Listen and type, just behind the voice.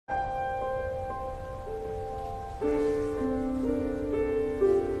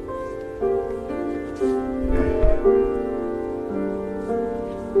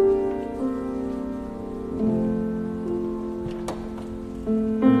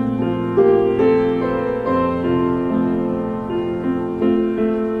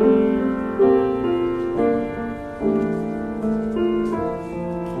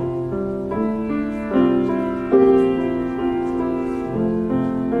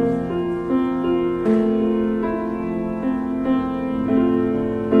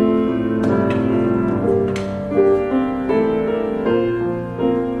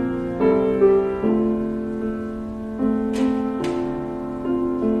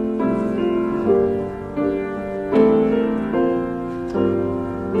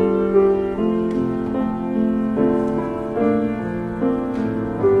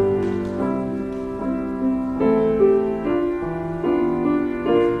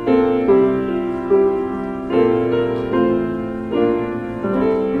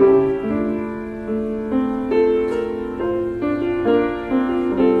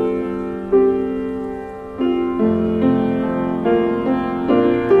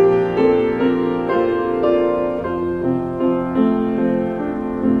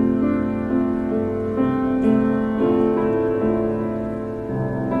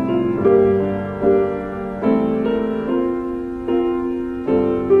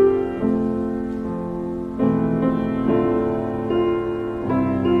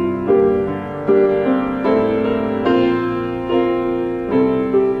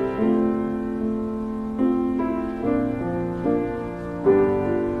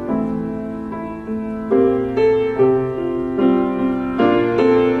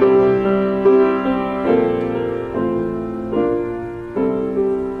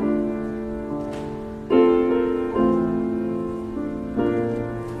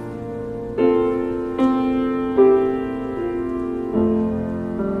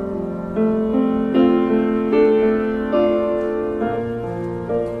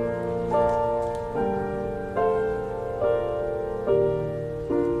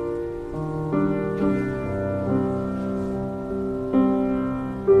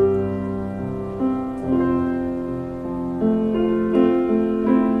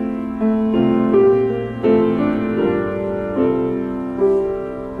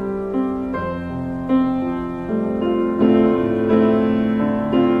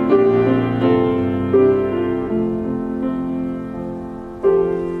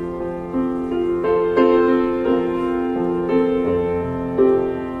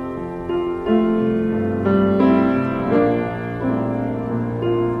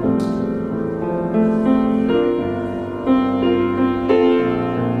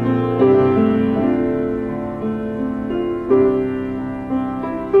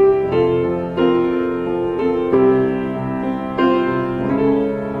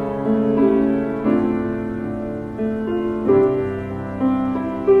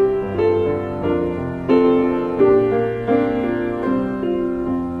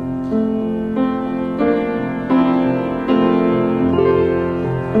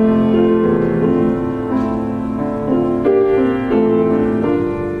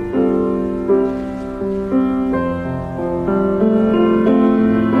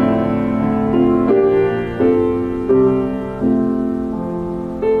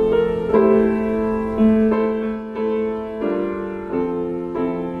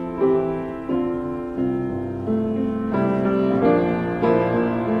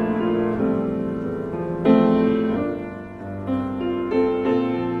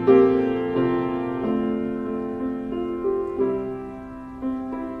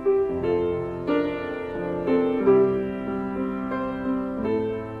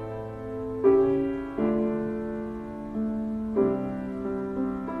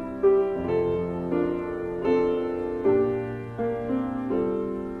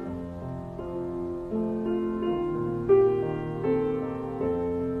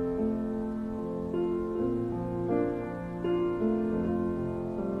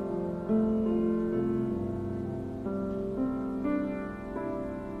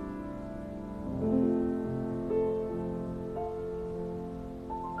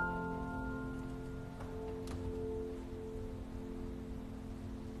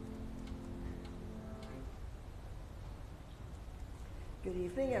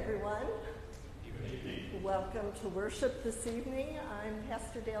evening, everyone. Good evening. Welcome to worship this evening. I'm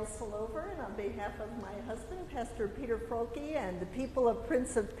Pastor Dale Solover, and on behalf of my husband, Pastor Peter Frolke, and the people of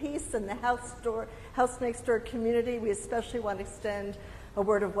Prince of Peace and the House Next Door community, we especially want to extend a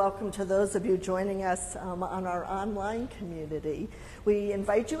word of welcome to those of you joining us on our online community. We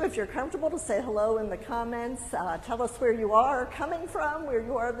invite you, if you're comfortable, to say hello in the comments. Tell us where you are coming from, where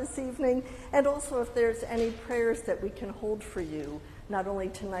you are this evening, and also if there's any prayers that we can hold for you, not only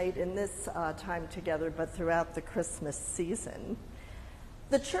tonight in this time together, but throughout the Christmas season.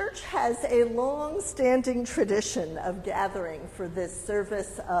 The church has a long-standing tradition of gathering for this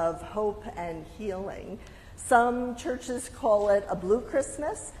service of hope and healing. Some churches call it a blue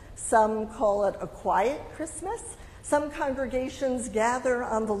Christmas, some call it a quiet Christmas. Some congregations gather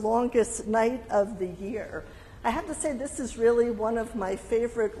on the longest night of the year. I have to say this is really one of my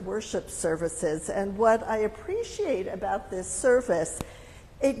favorite worship services, and what I appreciate about this service,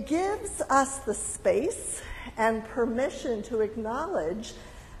 it gives us the space and permission to acknowledge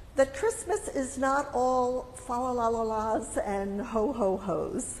that Christmas is not all fa-la-la-la-las and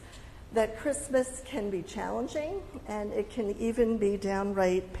ho-ho-hos. That Christmas can be challenging, and it can even be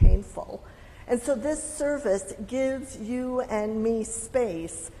downright painful. And so this service gives you and me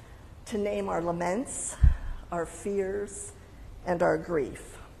space to name our laments, our fears, and our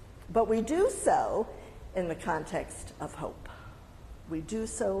grief. But we do so in the context of hope. We do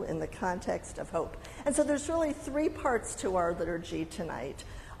so in the context of hope. And so there's really three parts to our liturgy tonight.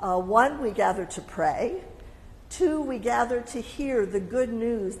 One, we gather to pray. Two, we gather to hear the good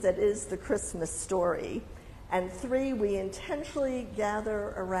news that is the Christmas story. And three, we intentionally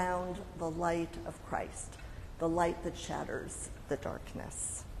gather around the light of Christ, the light that shatters the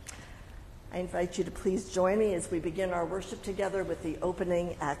darkness. I invite you to please join me as we begin our worship together with the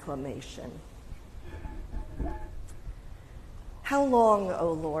opening acclamation. How long,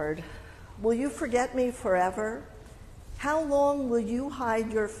 O Lord, will you forget me forever? How long will you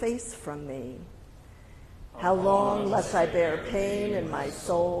hide your face from me? How long must I bear pain in my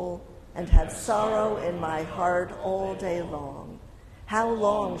soul and have sorrow in my heart all day long? How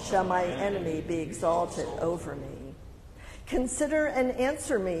long shall my enemy be exalted over me? Consider and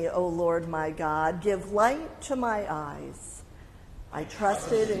answer me, O Lord my God. Give light to my eyes. I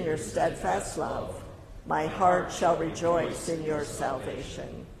trusted in your steadfast love. My heart shall rejoice in your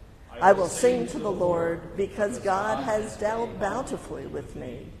salvation. I will sing to the Lord because God has dealt bountifully with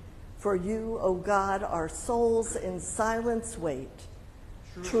me. For you, O God, our souls in silence wait.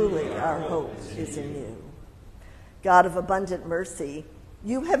 Truly our hope is in you. God of abundant mercy,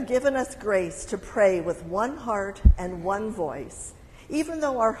 you have given us grace to pray with one heart and one voice, even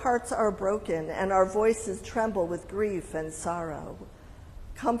though our hearts are broken and our voices tremble with grief and sorrow.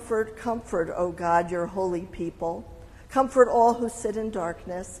 Comfort, comfort, O God, your holy people. Comfort all who sit in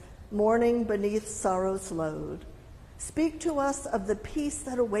darkness, mourning beneath sorrow's load. Speak to us of the peace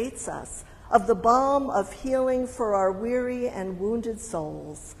that awaits us, of the balm of healing for our weary and wounded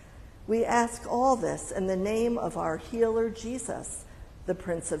souls. We ask all this in the name of our healer, Jesus, the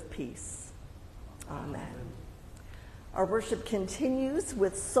Prince of Peace. Amen. Our worship continues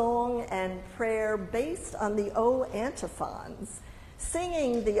with song and prayer based on the O antiphons.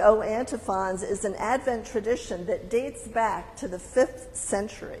 Singing the O antiphons is an Advent tradition that dates back to the 5th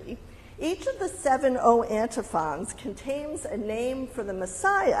century. Each of the 7 O antiphons contains a name for the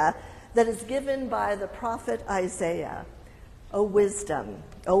Messiah that is given by the prophet Isaiah. O wisdom,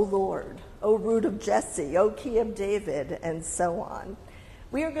 O Lord, O root of Jesse, O key of David, and so on.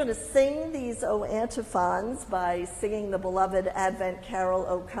 We are going to sing these O antiphons by singing the beloved Advent carol,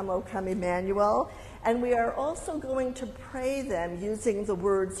 O Come, Emmanuel, and we are also going to pray them using the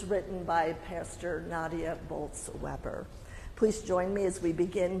words written by Pastor Nadia Bolz-Weber. Please join me as we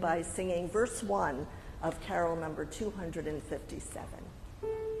begin by singing verse 1 of carol number 257.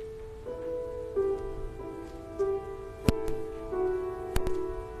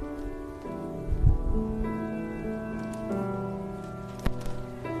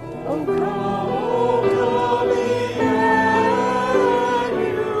 Oh, come,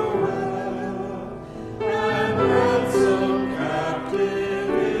 Emmanuel, and ransom captive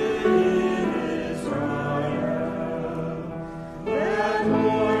Israel, that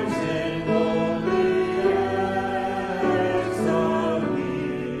mourns in lonely exile.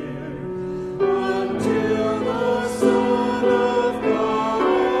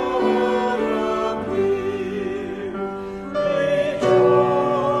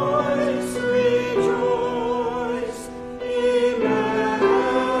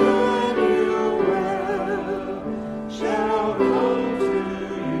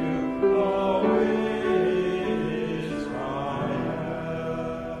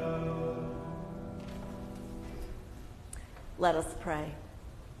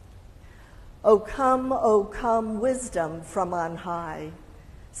 O come, wisdom from on high.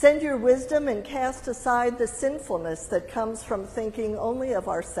 Send your wisdom and cast aside the sinfulness that comes from thinking only of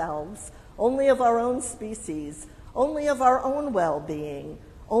ourselves, only of our own species, only of our own well-being,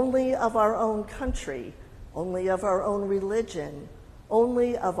 only of our own country, only of our own religion,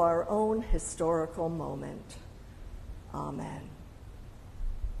 only of our own historical moment. Amen.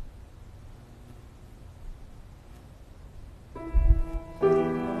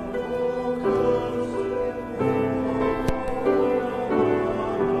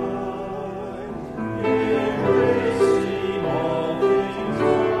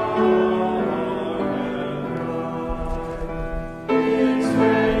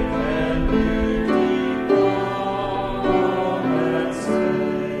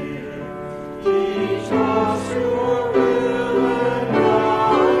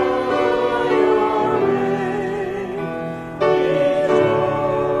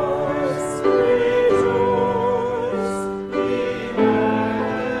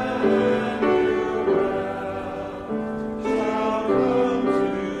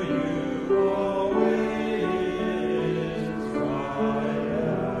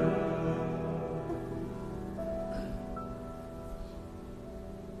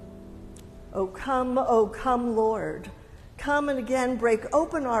 O come, Lord. Come and again break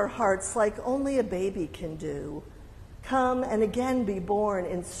open our hearts like only a baby can do. Come and again be born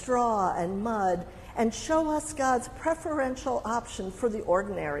in straw and mud and show us God's preferential option for the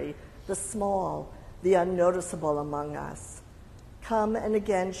ordinary, the small, the unnoticeable among us. Come and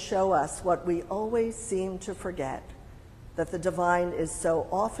again show us what we always seem to forget, that the divine is so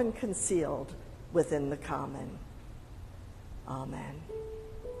often concealed within the common. Amen.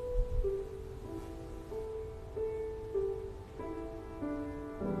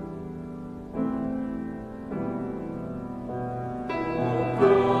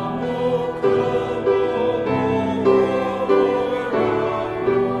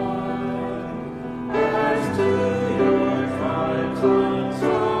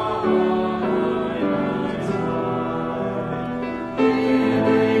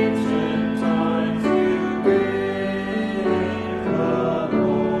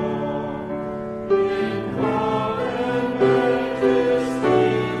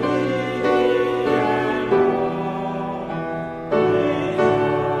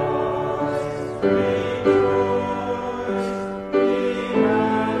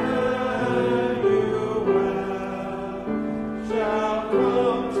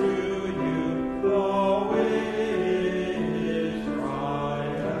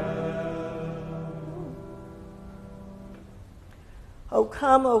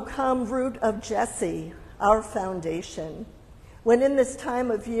 O come, root of Jesse, our foundation. When in this time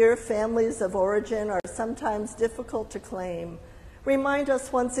of year families of origin are sometimes difficult to claim, remind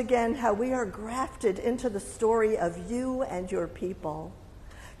us once again how we are grafted into the story of you and your people.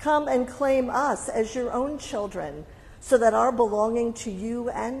 Come and claim us as your own children, so that our belonging to you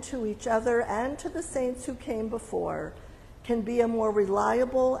and to each other and to the saints who came before can be a more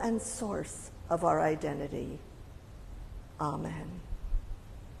reliable and source of our identity. Amen.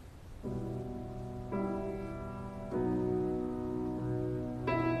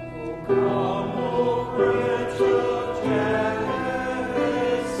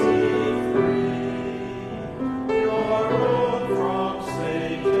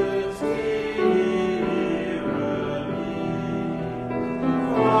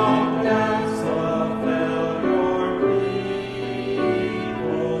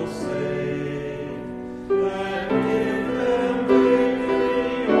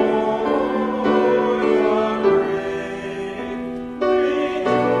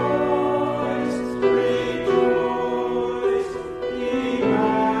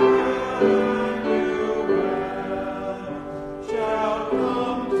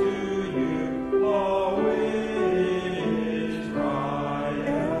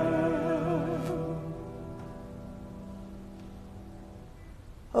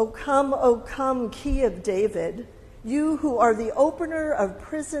 O come, Key of David, you who are the opener of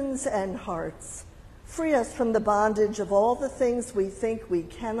prisons and hearts. Free us from the bondage of all the things we think we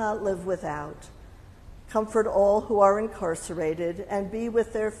cannot live without. Comfort all who are incarcerated and be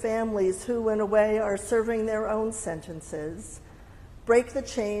with their families who, in a way, are serving their own sentences. Break the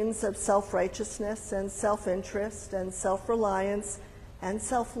chains of self-righteousness and self-interest and self-reliance and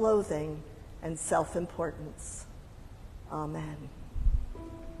self-loathing and self-importance. Amen.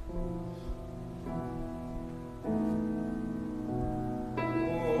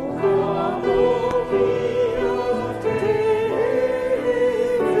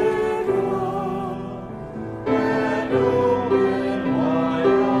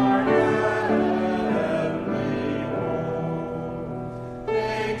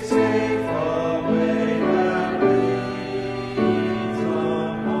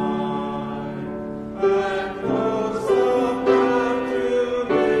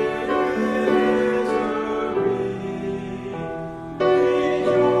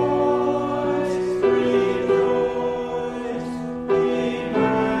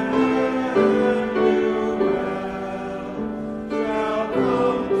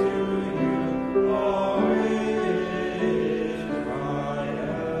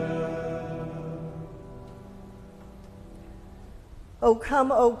 O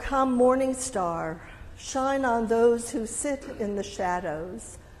come, morning star, shine on those who sit in the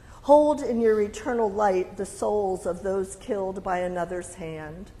shadows. Hold in your eternal light the souls of those killed by another's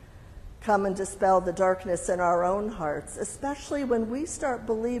hand. Come and dispel the darkness in our own hearts, especially when we start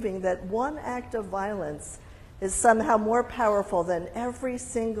believing that one act of violence is somehow more powerful than every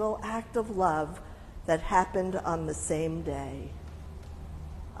single act of love that happened on the same day.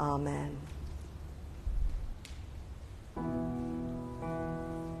 Amen.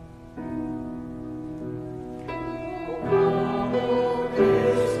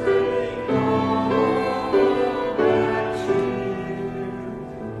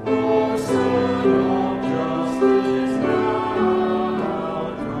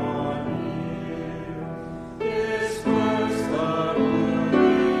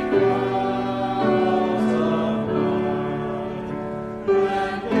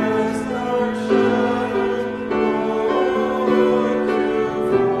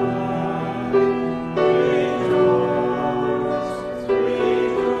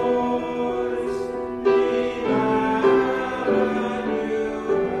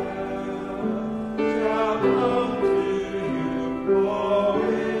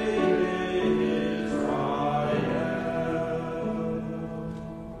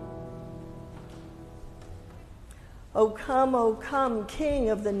 O come, King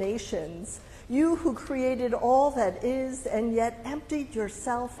of the nations, you who created all that is and yet emptied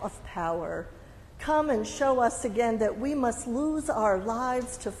yourself of power. Come and show us again that we must lose our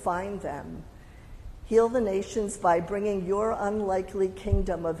lives to find them. Heal the nations by bringing your unlikely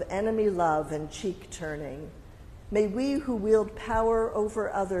kingdom of enemy love and cheek turning. May we who wield power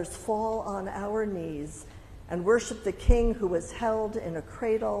over others fall on our knees and worship the King who was held in a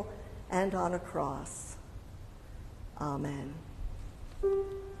cradle and on a cross. Amen.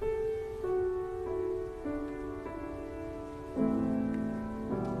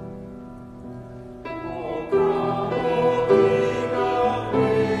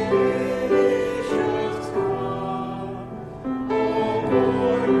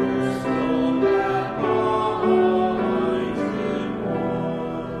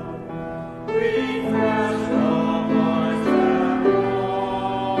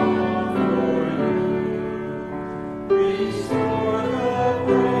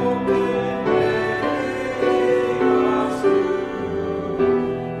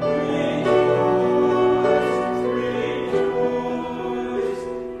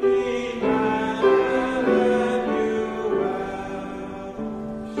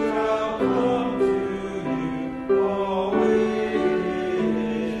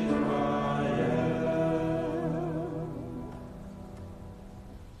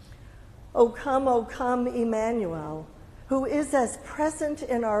 O come, Emmanuel, who is as present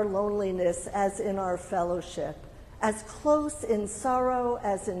in our loneliness as in our fellowship, as close in sorrow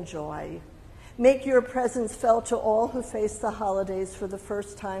as in joy. Make your presence felt to all who face the holidays for the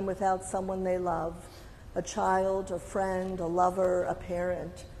first time without someone they love, a child, a friend, a lover, a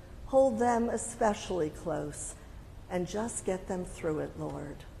parent. Hold them especially close and just get them through it,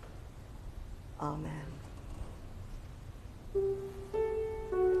 Lord. Amen.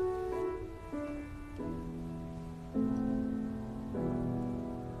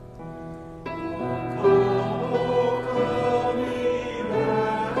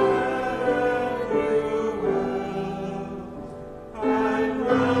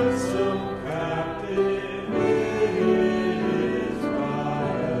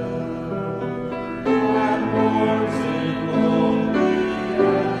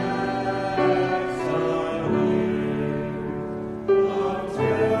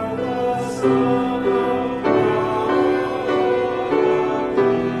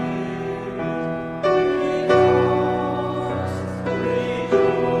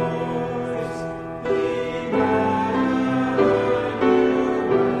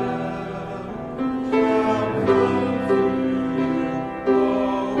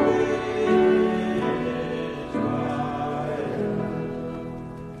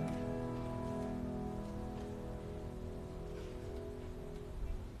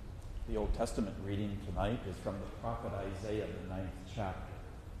 The Old Testament reading tonight is from the prophet Isaiah, the 9th chapter.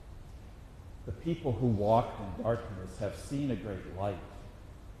 The people who walked in darkness have seen a great light.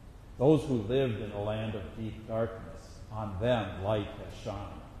 Those who lived in a land of deep darkness, on them light has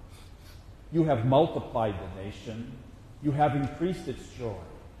shined. You have multiplied the nation. You have increased its joy.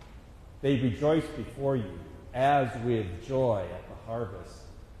 They rejoice before you as with joy at the harvest,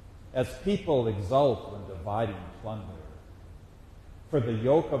 as people exult when dividing plunder. For the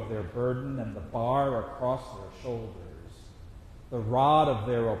yoke of their burden and the bar across their shoulders, the rod of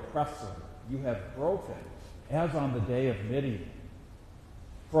their oppressor you have broken, as on the day of Midian.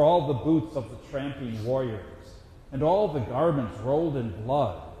 For all the boots of the tramping warriors, and all the garments rolled in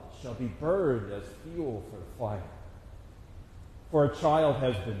blood shall be burned as fuel for the fire. For a child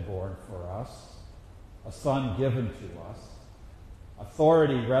has been born for us, a son given to us.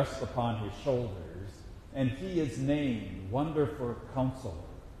 Authority rests upon his shoulders, and he is named Wonderful Counselor,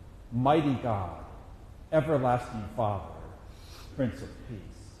 Mighty God, Everlasting Father, Prince of Peace.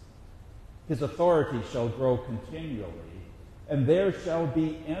 His authority shall grow continually, and there shall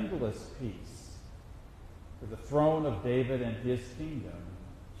be endless peace. For the throne of David and his kingdom,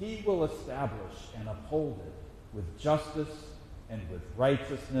 he will establish and uphold it with justice and with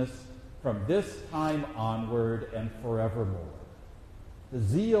righteousness from this time onward and forevermore. The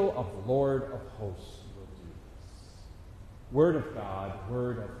zeal of the Lord of hosts will do this. Word of God,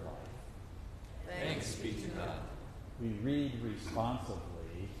 word of life. Thanks be to God. We read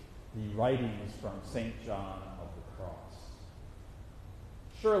responsively the writings from St. John of the Cross.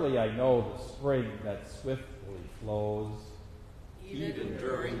 Surely I know the spring that swiftly flows, Even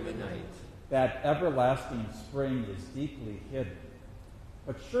during the night. that everlasting spring is deeply hidden.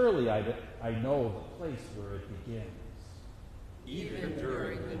 But surely I know the place where it begins. Even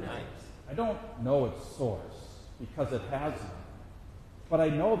during the night. I don't know its source, because it has none. But I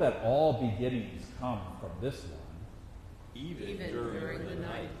know that all beginnings come from this one. Even during the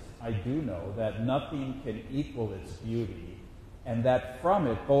night. I do know that nothing can equal its beauty, and that from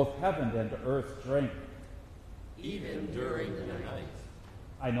it both heaven and earth drink. Even during the night.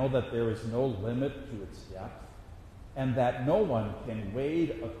 I know that there is no limit to its depth, and that no one can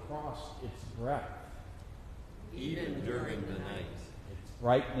wade across its breadth. Even during the night. Its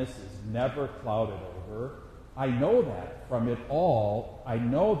brightness is never clouded over. I know that from it all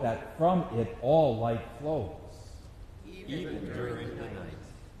light flows. Even during the night.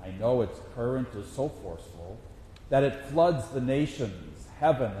 I know its current is so forceful that it floods the nations,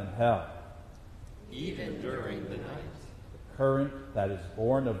 heaven and hell. Even during the night. The current that is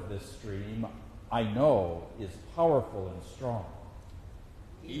born of this stream, I know, is powerful and strong.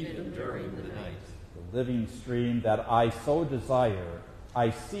 Even during the night. The living stream that I so desire,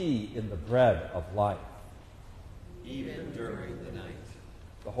 I see in the bread of life. Even during the night.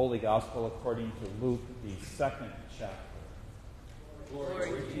 The Holy Gospel according to Luke, the 2nd chapter. Glory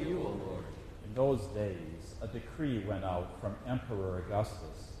to you, O Lord. In those days, a decree went out from Emperor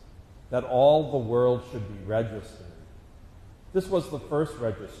Augustus that all the world should be registered. This was the first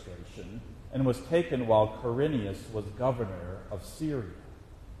registration and was taken while Quirinius was governor of Syria.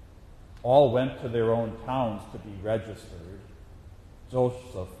 All went to their own towns to be registered.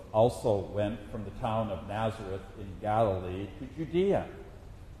 Joseph also went from the town of Nazareth in Galilee to Judea,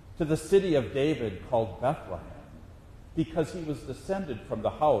 to the city of David called Bethlehem, because he was descended from the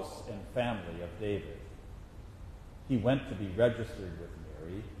house and family of David. He went to be registered with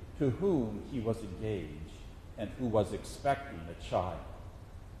Mary, to whom he was engaged and who was expecting a child.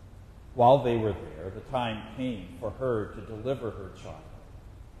 While they were there, the time came for her to deliver her child.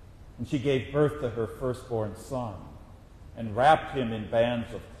 And she gave birth to her firstborn son, and wrapped him in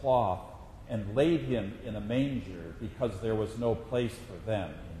bands of cloth, and laid him in a manger, because there was no place for them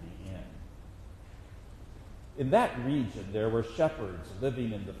in the inn. In that region there were shepherds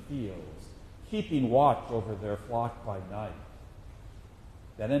living in the fields, keeping watch over their flock by night.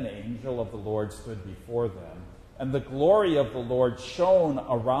 Then an angel of the Lord stood before them, and the glory of the Lord shone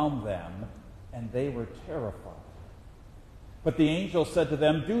around them, and they were terrified. But the angel said to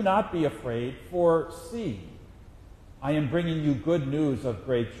them, "Do not be afraid, for see, I am bringing you good news of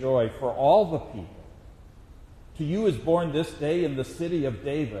great joy for all the people. To you is born this day in the city of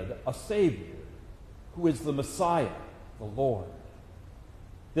David a Savior, who is the Messiah, the Lord.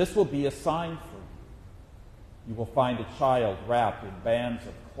 This will be a sign for you. You will find a child wrapped in bands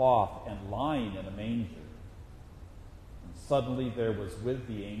of cloth and lying in a manger." And suddenly there was with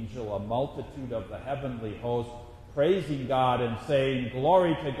the angel a multitude of the heavenly host, praising God and saying,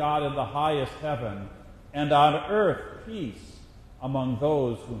 "Glory to God in the highest heaven, and on earth peace among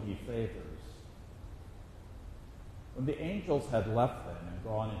those whom he favors." When the angels had left them and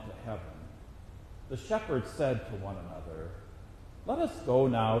gone into heaven, the shepherds said to one another, "Let us go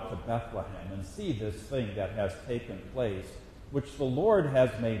now to Bethlehem and see this thing that has taken place, which the Lord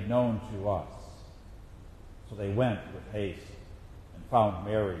has made known to us." So they went with haste and found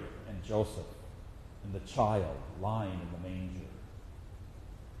Mary and Joseph and the child lying in the manger.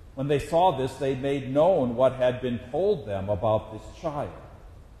 When they saw this, they made known what had been told them about this child.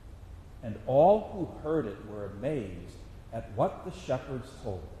 And all who heard it were amazed at what the shepherds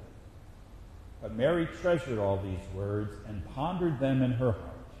told them. But Mary treasured all these words and pondered them in her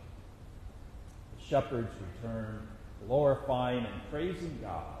heart. The shepherds returned glorifying and praising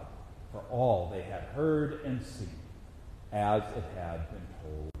God for all they had heard and seen, as it had been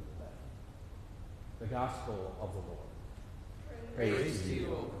told them. The Gospel of the Lord. Praise to you,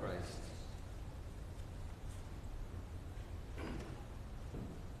 O Christ.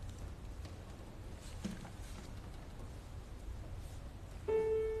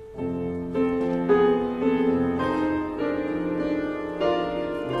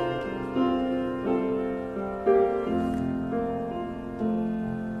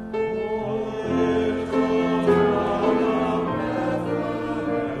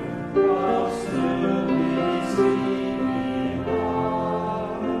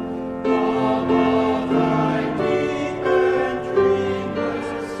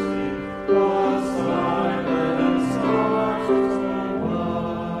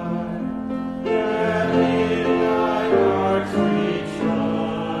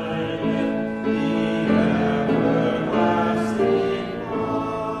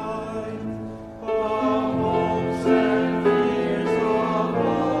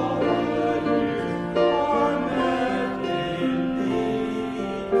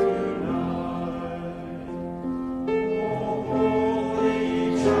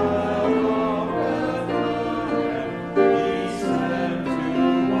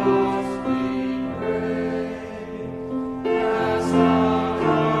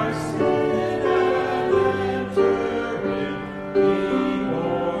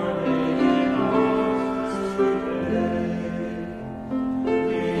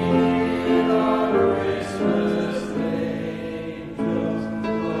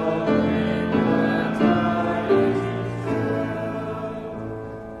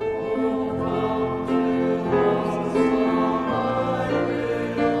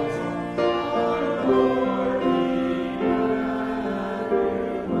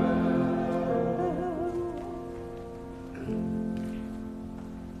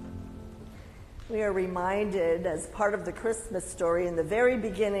 We are reminded as part of the Christmas story in the very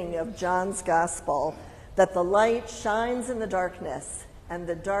beginning of John's Gospel that the light shines in the darkness and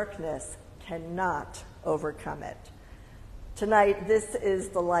the darkness cannot overcome it. Tonight, this is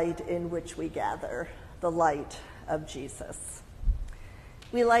the light in which we gather, the light of Jesus.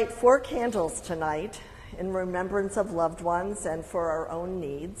 We light 4 candles tonight in remembrance of loved ones and for our own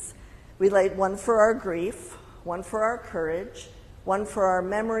needs. We light one for our grief, one for our courage, one for our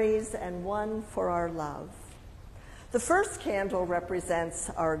memories, and one for our love. The first candle represents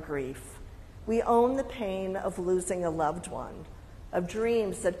our grief. We own the pain of losing a loved one, of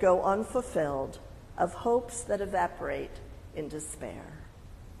dreams that go unfulfilled, of hopes that evaporate in despair.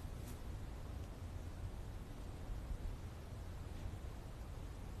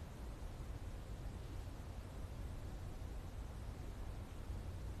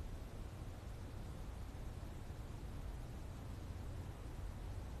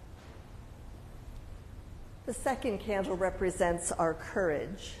 The second candle represents our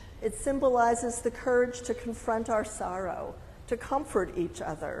courage. It symbolizes the courage to confront our sorrow, to comfort each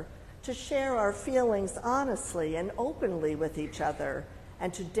other, to share our feelings honestly and openly with each other,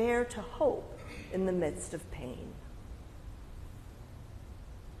 and to dare to hope in the midst of pain.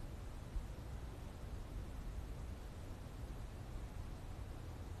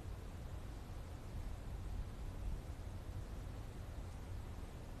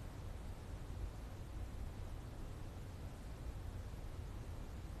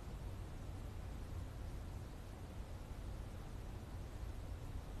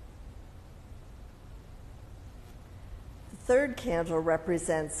 The third candle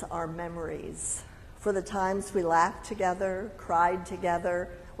represents our memories. For the times we laughed together, cried together,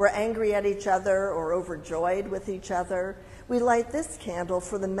 were angry at each other, or overjoyed with each other, we light this candle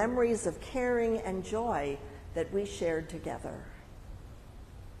for the memories of caring and joy that we shared together.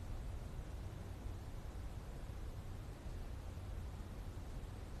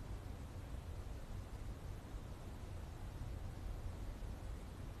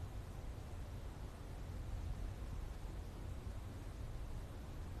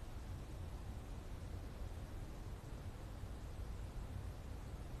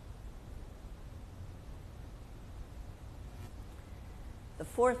 The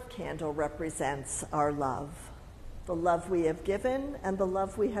fourth candle represents our love, the love we have given and the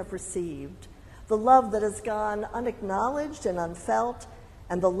love we have received, the love that has gone unacknowledged and unfelt,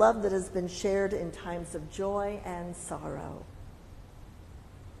 and the love that has been shared in times of joy and sorrow.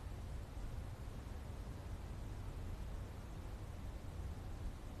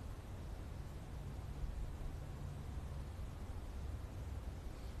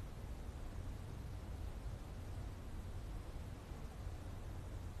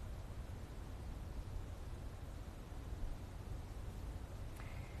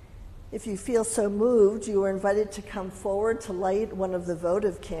 If you feel so moved, you are invited to come forward to light one of the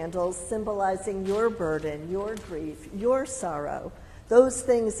votive candles symbolizing your burden, your grief, your sorrow, those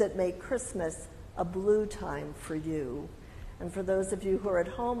things that make Christmas a blue time for you. And for those of you who are at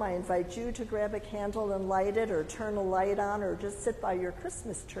home, I invite you to grab a candle and light it, or turn a light on, or just sit by your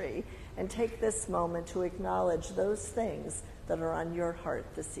Christmas tree and take this moment to acknowledge those things that are on your heart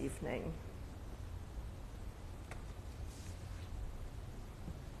this evening.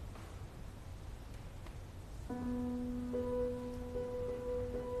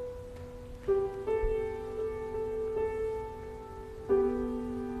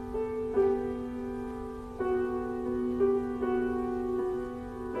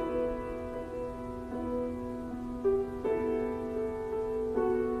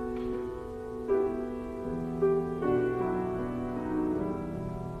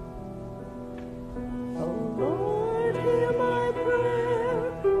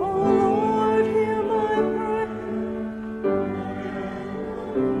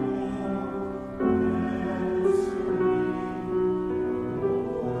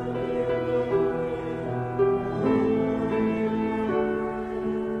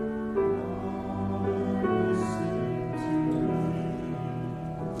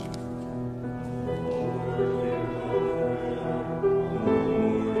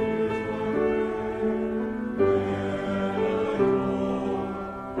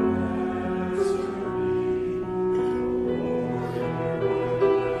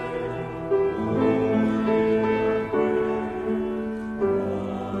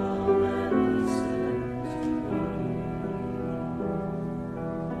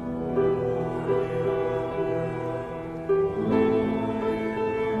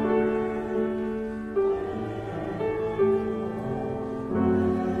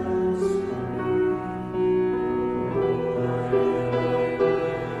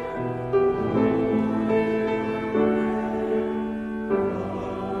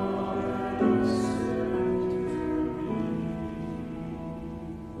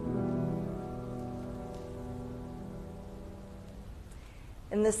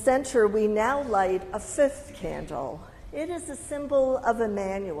 In the center, we now light a fifth candle. It is a symbol of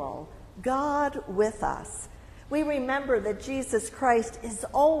Emmanuel, God with us. We remember that Jesus Christ is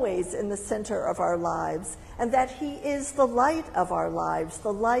always in the center of our lives, and that he is the light of our lives,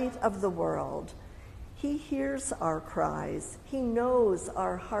 the light of the world. He hears our cries. He knows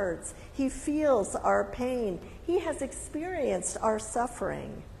our hearts. He feels our pain. He has experienced our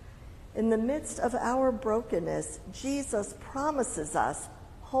suffering. In the midst of our brokenness, Jesus promises us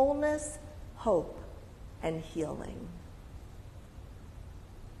wholeness, hope, and healing.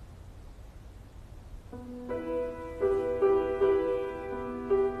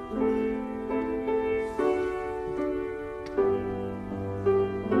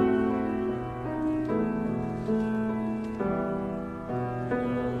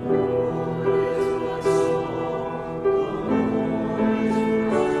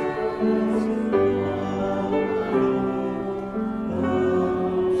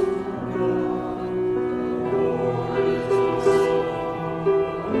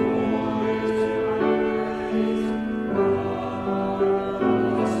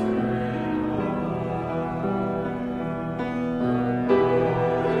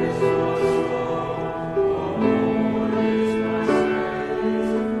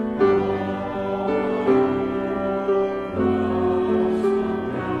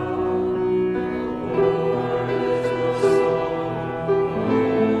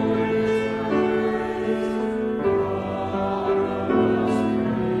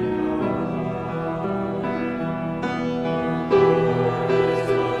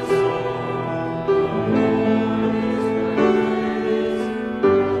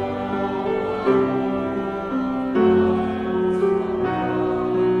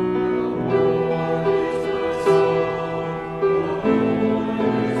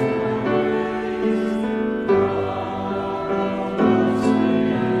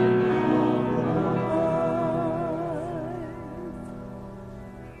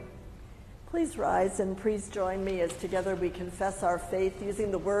 Please rise and please join me as together we confess our faith using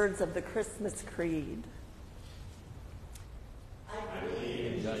the words of the Christmas Creed. I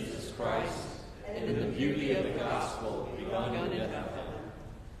believe in Jesus Christ and in the beauty of the gospel begun in heaven.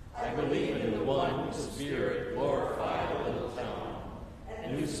 I believe in the one Spirit glorified a little town,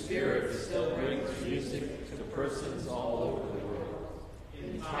 and whose Spirit still brings music to persons all over the world,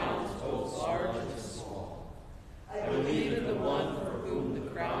 in towns both large and small. I believe in the one for whom the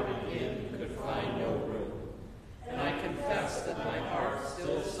crowded inn could find no room, and I confess that my heart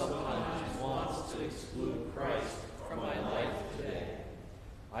still sometimes wants to exclude Christ from my life today.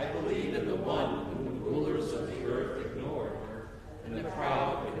 I believe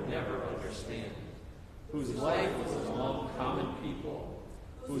understand, whose life was among common people,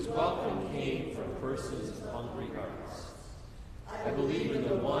 whose welcome came from persons of hungry hearts. I believe in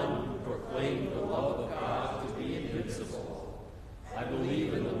the one who proclaimed the love of God to be invincible. I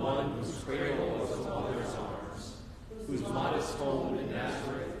believe in the one whose cradle was a mother's arms, whose modest home in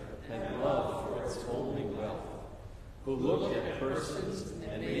Nazareth had love for its only wealth, who looked at persons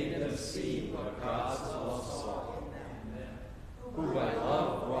and made them see what God's love saw in them, who by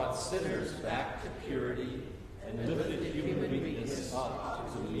love brought sinners back to purity and lifted human weakness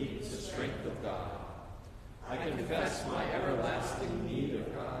up to meet the strength of God. I confess my everlasting need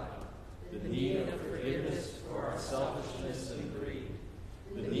of God, the need of forgiveness for our selfishness and greed,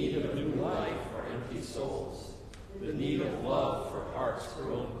 the need of new life for empty souls, the need of love for hearts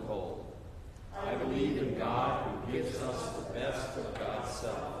grown cold. I believe in God who gives us the best of God's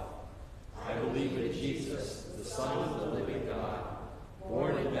self. I believe in Jesus, the Son of the living God,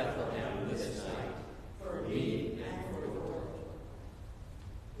 born in Bethlehem this night, for me and for the world.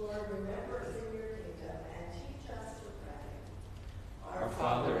 Lord, remember us in your kingdom and teach us to pray. Our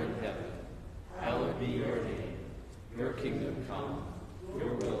Father in heaven, hallowed be your name. Your kingdom come,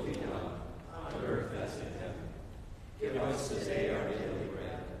 your will be done, on earth as in heaven. Give us today our daily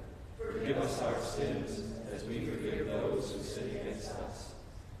bread. Forgive us our sins as we forgive those who sin against us.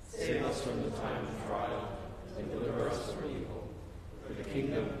 Save us from the time of trial and deliver us from evil. For the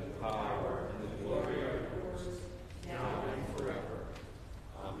kingdom, the power, and the glory are yours, now and forever.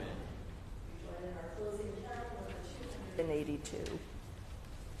 Amen. We join in our closing carol number 282.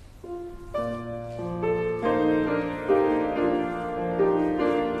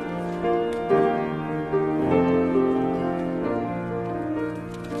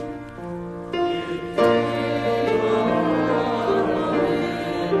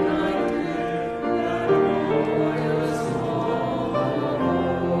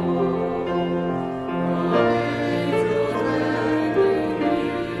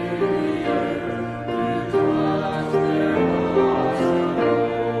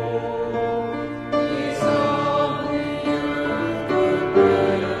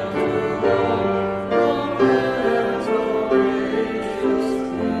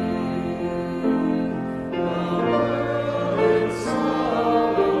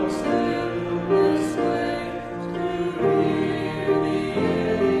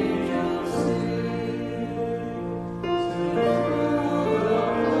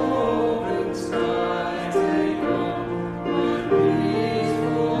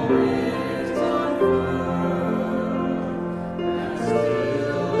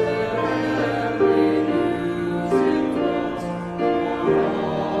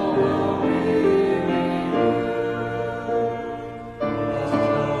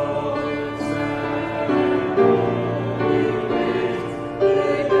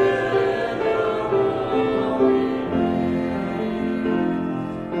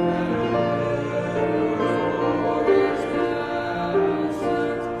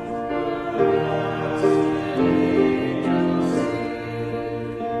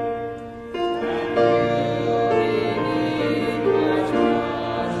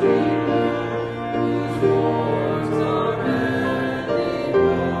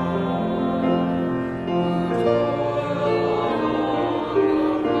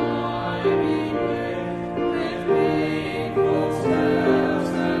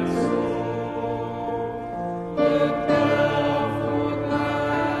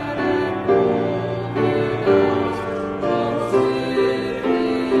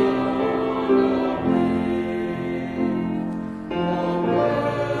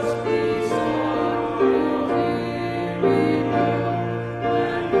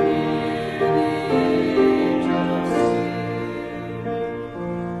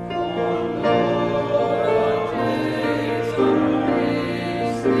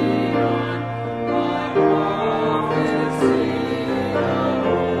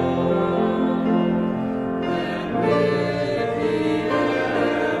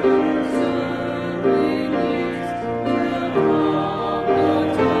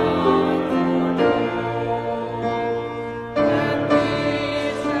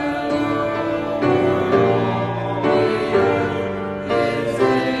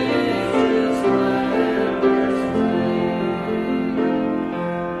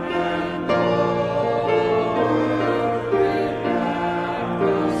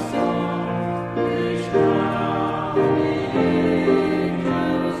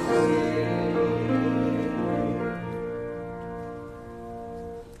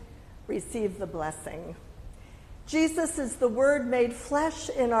 Receive the blessing. Jesus is the Word made flesh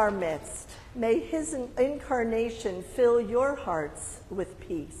in our midst. May his incarnation fill your hearts with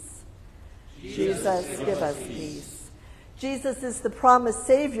peace. Jesus, give us peace. Jesus is the promised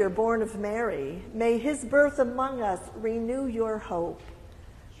Savior born of Mary. May his birth among us renew your hope.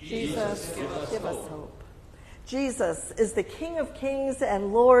 Jesus, give us hope. Jesus is the King of kings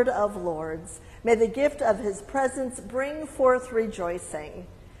and Lord of lords. May the gift of his presence bring forth rejoicing.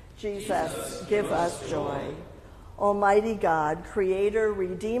 Jesus, give us joy. Almighty God, Creator,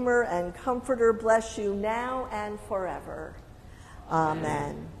 Redeemer, and Comforter, bless you now and forever.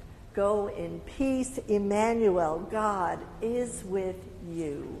 Amen. Go in peace. Emmanuel, God is with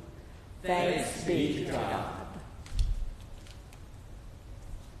you. Thanks be to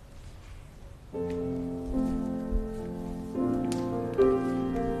God.